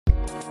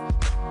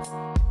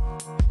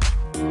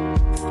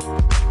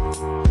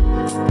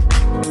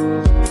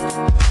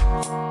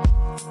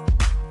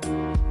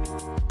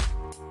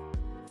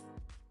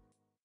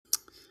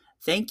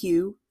Thank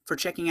you for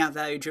checking out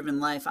Value Driven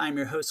Life. I'm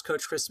your host,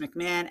 Coach Chris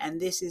McMahon, and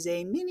this is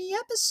a mini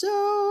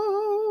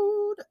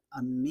episode.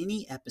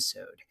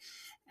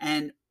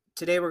 And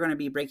today we're going to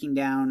be breaking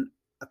down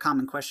a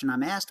common question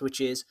I'm asked,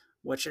 which is,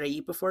 what should I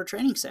eat before a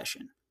training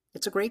session?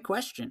 It's a great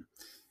question.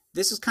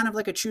 This is kind of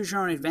like a choose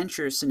your own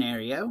adventure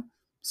scenario.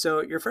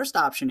 So your first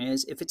option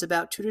is, if it's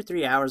about 2 to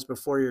 3 hours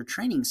before your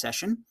training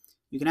session,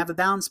 you can have a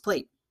balanced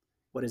plate.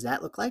 What does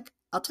that look like?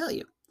 I'll tell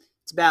you.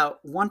 It's about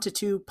 1 to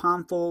 2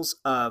 palmfuls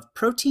of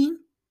protein,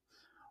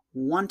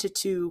 1 to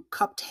 2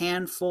 cupped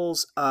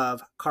handfuls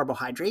of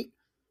carbohydrate,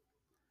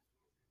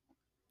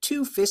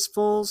 2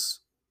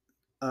 fistfuls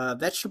of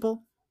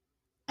vegetable,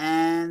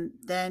 and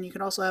then you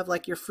can also have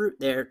like your fruit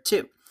there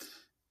too.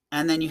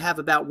 And then you have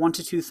about 1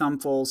 to 2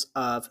 thumbfuls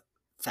of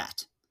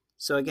fat.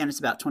 So again, it's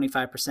about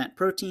 25%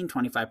 protein,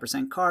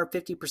 25% carb,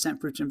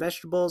 50% fruits and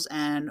vegetables,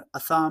 and a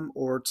thumb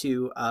or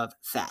two of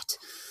fat.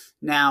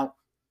 Now,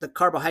 the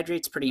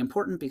carbohydrate's pretty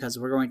important because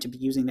we're going to be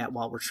using that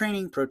while we're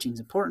training. Protein's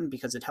important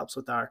because it helps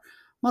with our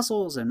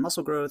muscles and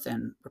muscle growth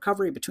and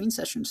recovery between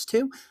sessions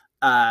too.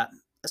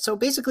 So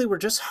basically, we're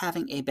just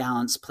having a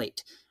balanced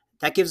plate.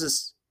 That gives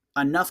us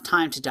enough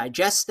time to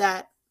digest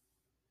that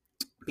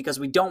because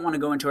we don't want to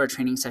go into our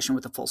training session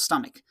with a full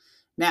stomach.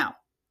 Now,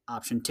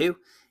 option 2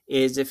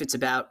 is if it's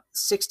about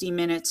 60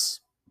 minutes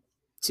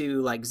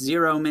to like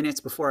 0 minutes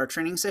before our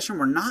training session,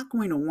 we're not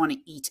going to want to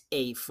eat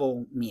a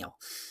full meal.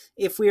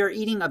 If we are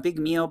eating a big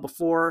meal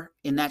before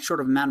in that short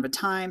of amount of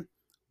time,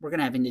 we're going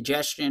to have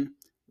indigestion.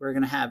 We're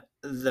going to have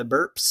the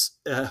burps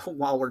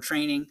while we're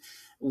training.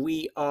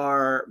 We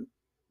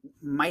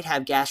might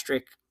have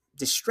gastric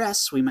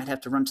distress. We might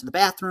have to run to the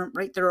bathroom,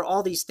 right? There are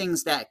all these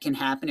things that can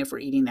happen if we're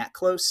eating that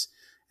close.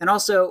 And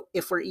also,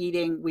 if we're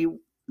eating,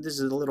 this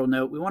is a little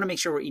note, we want to make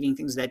sure we're eating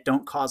things that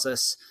don't cause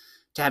us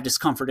to have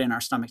discomfort in our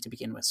stomach to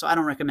begin with. So I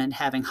don't recommend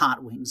having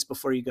hot wings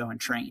before you go and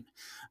train.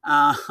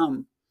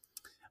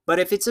 But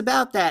if it's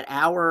about that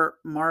hour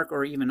mark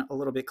or even a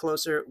little bit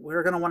closer,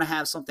 we're going to want to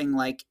have something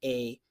like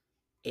a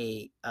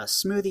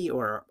smoothie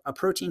or a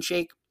protein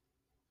shake.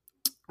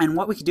 And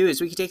what we could do is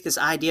we could take this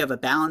idea of a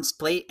balanced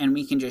plate and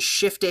we can just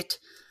shift it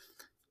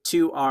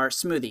to our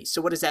smoothie.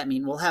 So what does that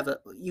mean?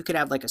 You could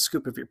have like a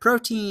scoop of your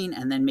protein,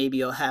 and then maybe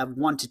you'll have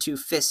 1 to 2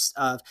 fists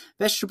of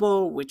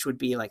vegetable, which would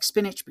be like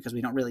spinach because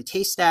we don't really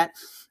taste that.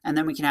 And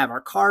then we can have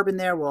our carb in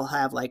there. We'll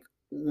have like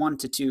 1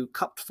 to 2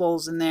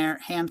 cupfuls in there,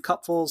 hand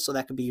cupfuls. So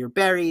that could be your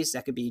berries,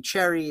 that could be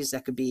cherries,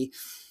 that could be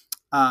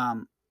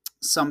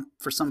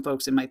for some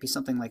folks, it might be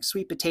something like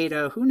sweet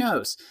potato, who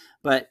knows?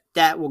 But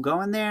that will go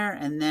in there.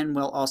 And then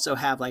we'll also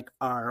have like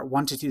our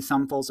 1 to 2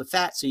 thumbfuls of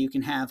fat. So you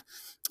can have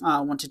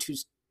 1 to 2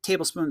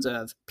 tablespoons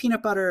of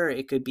peanut butter.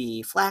 It could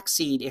be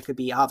flaxseed. It could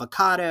be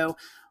avocado,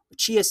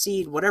 chia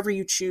seed, whatever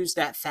you choose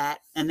that fat.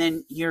 And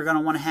then you're going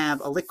to want to have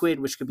a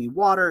liquid, which could be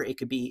water. It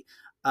could be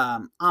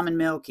almond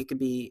milk. It could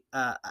be,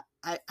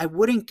 I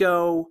wouldn't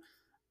go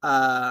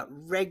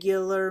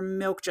regular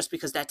milk just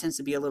because that tends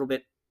to be a little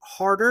bit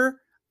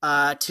harder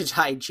to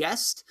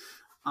digest.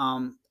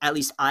 At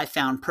least I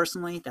found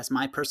personally, that's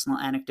my personal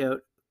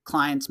anecdote.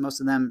 Clients,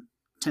 most of them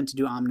tend to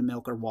do almond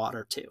milk or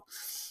water too.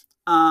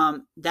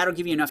 That'll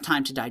give you enough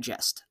time to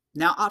digest.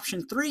 Now,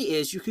 option 3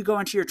 is you could go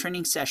into your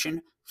training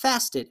session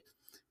fasted.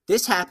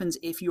 This happens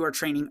if you are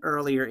training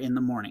earlier in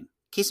the morning.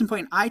 Case in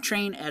point, I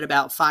train at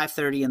about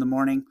 5:30 in the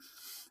morning.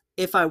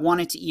 If I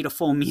wanted to eat a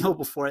full meal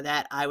before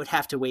that, I would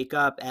have to wake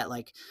up at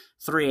like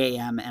 3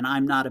 a.m. and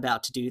I'm not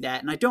about to do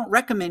that. And I don't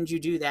recommend you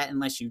do that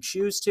unless you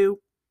choose to.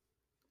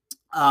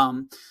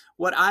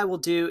 What I will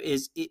do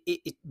is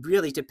it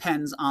really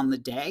depends on the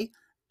day.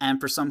 And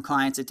for some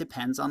clients, it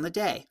depends on the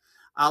day.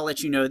 I'll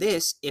let you know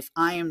this, if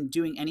I am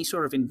doing any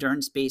sort of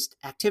endurance-based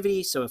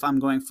activity, so if I'm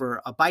going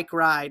for a bike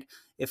ride,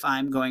 if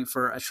I'm going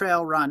for a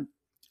trail run,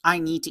 I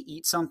need to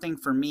eat something.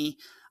 For me,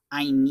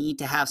 I need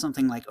to have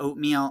something like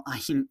oatmeal.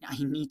 I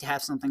need to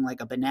have something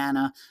like a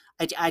banana.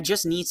 I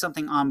just need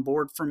something on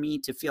board for me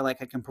to feel like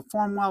I can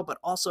perform well, but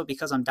also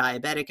because I'm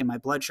diabetic and my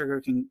blood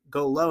sugar can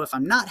go low if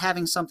I'm not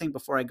having something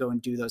before I go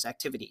and do those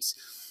activities.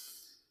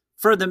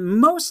 For the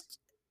most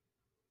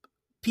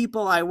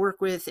people I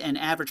work with and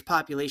average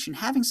population,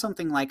 having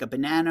something like a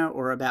banana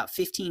or about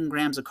 15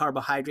 grams of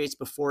carbohydrates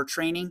before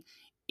training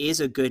is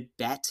a good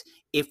bet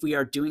if we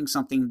are doing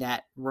something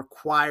that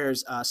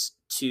requires us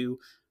to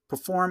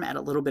perform at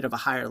a little bit of a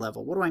higher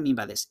level. What do I mean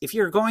by this? If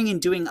you're going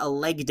and doing a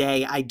leg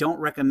day, I don't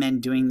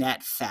recommend doing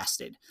that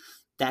fasted.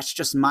 That's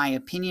just my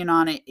opinion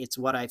on it. It's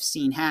what I've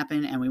seen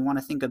happen, and we want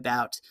to think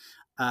about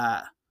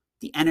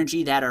the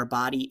energy that our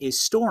body is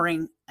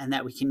storing and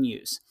that we can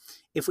use.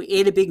 If we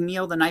ate a big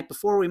meal the night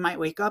before, we might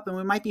wake up and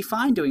we might be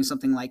fine doing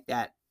something like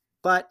that.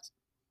 But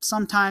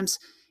sometimes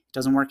it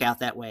doesn't work out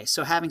that way.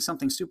 So having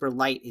something super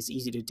light is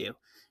easy to do.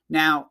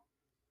 Now,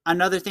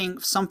 another thing,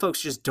 some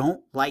folks just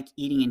don't like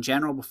eating in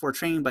general before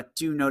training, but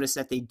do notice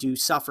that they do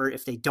suffer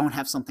if they don't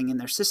have something in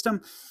their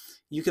system.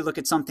 You could look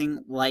at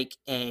something like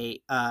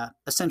a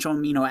essential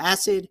amino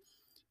acid,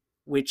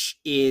 which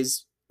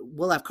is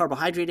will have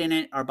carbohydrate in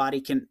it. Our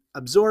body can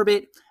absorb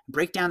it,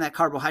 break down that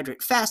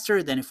carbohydrate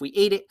faster than if we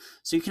ate it.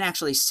 So you can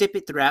actually sip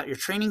it throughout your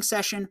training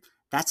session.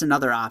 That's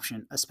another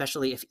option,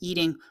 especially if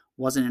eating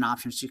wasn't an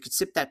option. So you could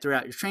sip that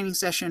throughout your training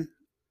session.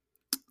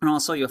 And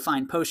also you'll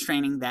find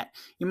post-training that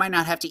you might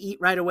not have to eat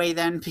right away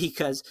then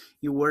because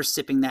you were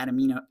sipping that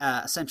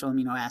essential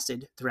amino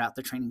acid throughout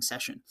the training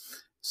session.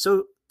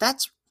 So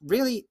that's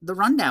really the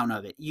rundown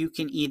of it. You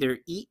can either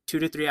eat 2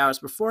 to 3 hours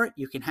before it.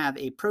 You can have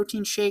a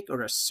protein shake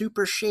or a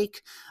super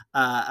shake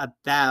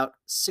about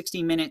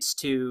 60 minutes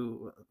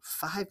to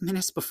 5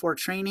 minutes before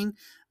training.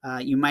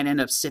 You might end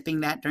up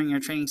sipping that during your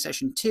training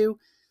session too.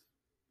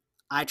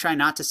 I try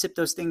not to sip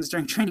those things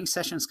during training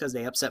sessions because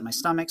they upset my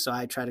stomach. So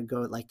I try to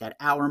go at like that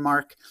hour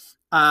mark.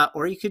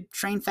 Or you could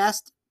train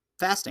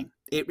fasting.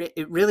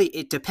 It really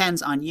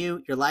depends on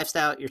you, your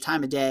lifestyle, your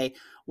time of day,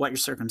 what your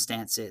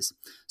circumstance is.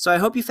 So I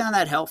hope you found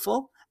that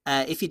helpful.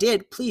 If you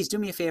did, please do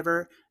me a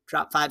favor,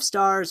 drop 5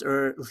 stars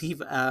or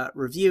leave a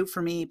review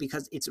for me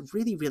because it's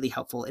really, really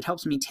helpful. It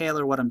helps me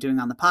tailor what I'm doing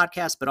on the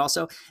podcast, but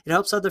also it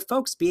helps other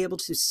folks be able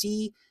to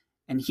see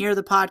and hear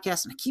the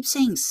podcast. And I keep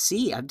saying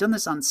see. I've done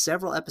this on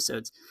several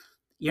episodes.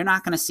 You're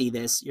not going to see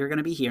this. You're going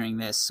to be hearing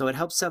this. So it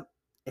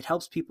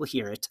helps people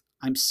hear it.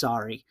 I'm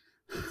sorry.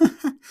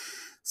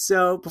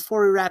 So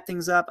before we wrap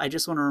things up, I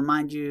just want to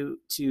remind you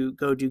to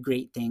go do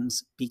great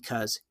things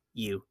because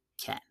you